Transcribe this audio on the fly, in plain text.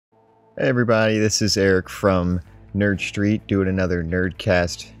Hey everybody, this is Eric from Nerd Street doing another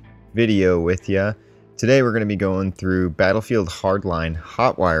Nerdcast video with ya. Today we're going to be going through Battlefield Hardline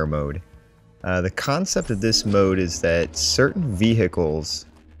Hotwire Mode. The concept of this mode is that certain vehicles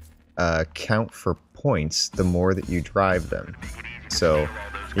count for points the more that you drive them. So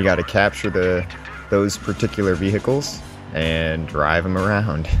you got to capture those particular vehicles and drive them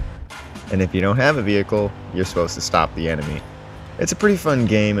around. And if you don't have a vehicle, you're supposed to stop the enemy. It's a pretty fun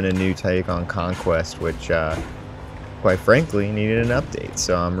game and a new take on Conquest, which, quite frankly, needed an update.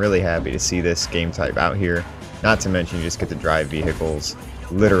 So I'm really happy to see this game type out here. Not to mention you just get to drive vehicles.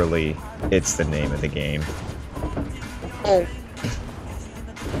 Literally, it's the name of the game. Oh.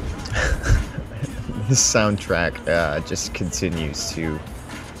 This soundtrack just continues to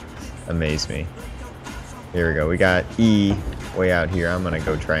amaze me. Here we go. We got E way out here. I'm going to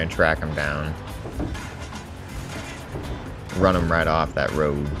go try and track him down. Run them right off that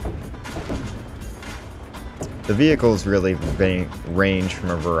road. The vehicles really range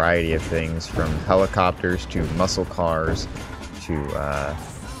from a variety of things, from helicopters to muscle cars to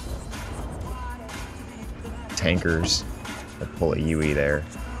tankers that pull a UE there.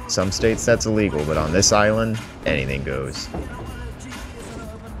 Some states that's illegal, but on this island, anything goes.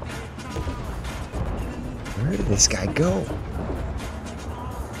 Where did this guy go?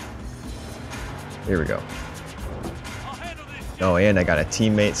 Here we go. Oh, and I got a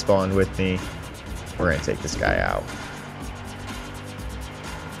teammate spawned with me. We're gonna take this guy out.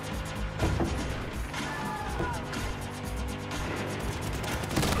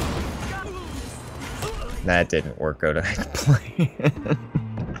 That didn't work out as planned.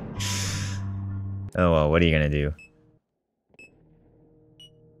 Oh well, what are you gonna do?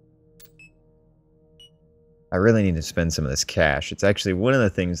 I really need to spend some of this cash. It's actually one of the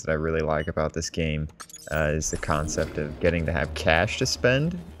things that I really like about this game is the concept of getting to have cash to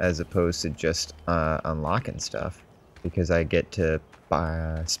spend as opposed to just unlocking stuff, because I get to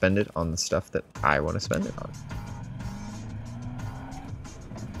spend it on the stuff that I want to spend it on.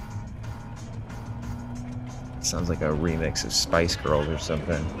 Sounds like a remix of Spice Girls or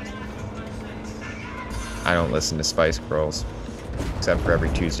something. I don't listen to Spice Girls except for every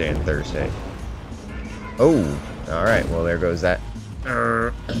Tuesday and Thursday. Oh, alright, well there goes that.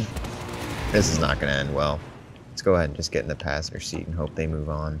 This is not going to end well. Let's go ahead and just get in the passenger seat and hope they move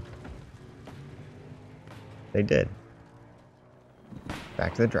on. They did.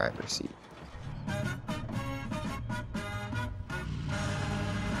 Back to the driver's seat.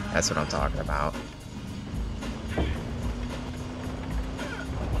 That's what I'm talking about.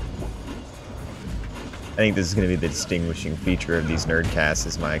 I think this is going to be the distinguishing feature of these nerdcasts,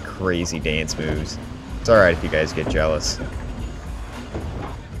 is my crazy dance moves. It's alright if you guys get jealous.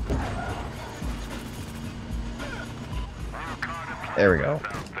 There we go.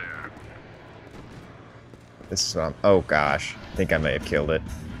 This is what I'm... Oh gosh, I think I may have killed it.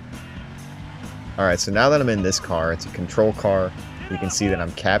 Alright, so now that I'm in this car, it's a control car. You can see that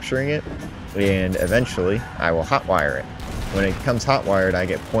I'm capturing it, and eventually I will hotwire it. When it becomes hotwired, I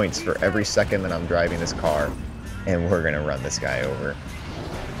get points for every second that I'm driving this car, and we're gonna run this guy over.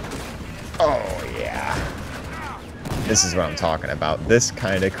 Oh yeah. This is what I'm talking about. This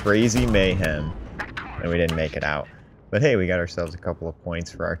kind of crazy mayhem. And we didn't make it out. But hey, we got ourselves a couple of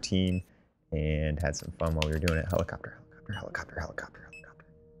points for our team and had some fun while we were doing it. Helicopter, helicopter, helicopter, helicopter, helicopter.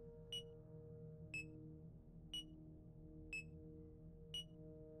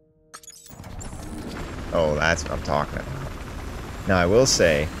 Oh, that's what I'm talking about. Now, I will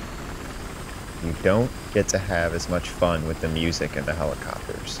say, you don't get to have as much fun with the music in the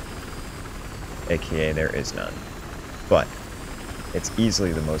helicopters. AKA, there is none. But it's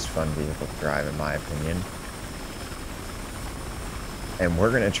easily the most fun vehicle to drive, in my opinion. And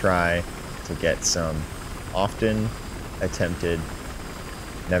we're going to try to get some often attempted,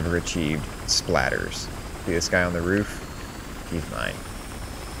 never achieved splatters. See this guy on the roof? He's mine.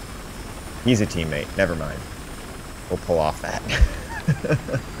 He's a teammate. Never mind. We'll pull off that.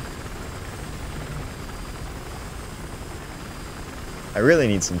 I really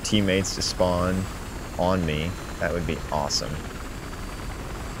need some teammates to spawn on me. That would be awesome.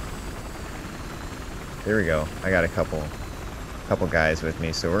 There we go. I got a couple guys with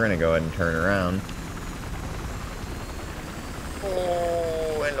me, so we're gonna go ahead and turn around.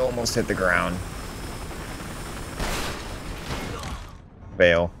 Oh, and almost hit the ground.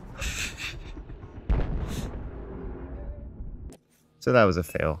 Fail. So that was a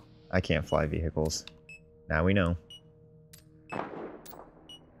fail. I can't fly vehicles. Now we know.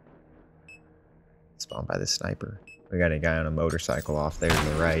 Spawned by the sniper. We got a guy on a motorcycle off there to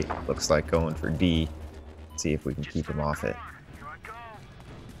the right. Looks like going for D. See if we can keep him off it.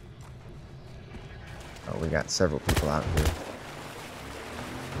 Oh, we got several people out here.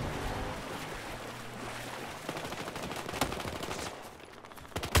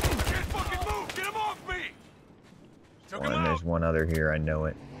 And there's one other here. I know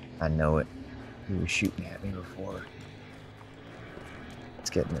it. I know it. He was shooting at me before. Let's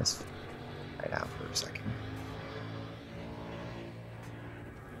get in this right out for a second.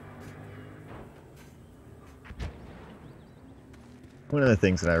 One of the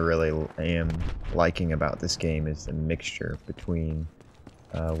things that I really am liking about this game is the mixture between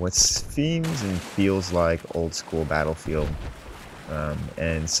what seems and feels like old school Battlefield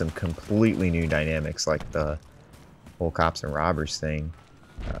and some completely new dynamics like the whole cops and robbers thing.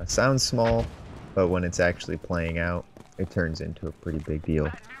 Sounds small, but when it's actually playing out, it turns into a pretty big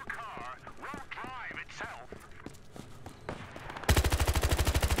deal.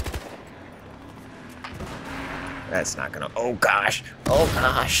 That's not gonna... Oh gosh! Oh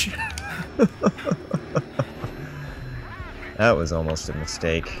gosh! That was almost a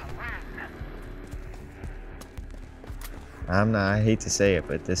mistake. I hate to say it,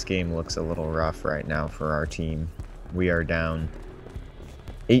 but this game looks a little rough right now for our team. We are down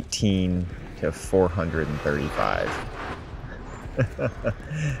 18 to 435.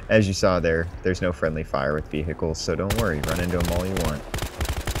 As you saw there, there's no friendly fire with vehicles, so don't worry, run into them all you want.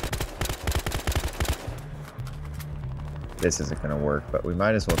 This isn't gonna work, but we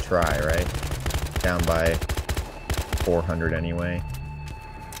might as well try, right? Down by 400 anyway.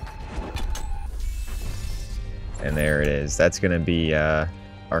 And there it is. That's gonna be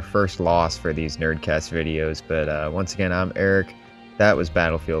our first loss for these Nerdcast videos, but once again, I'm Eric. That was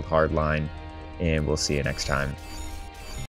Battlefield Hardline, and we'll see you next time.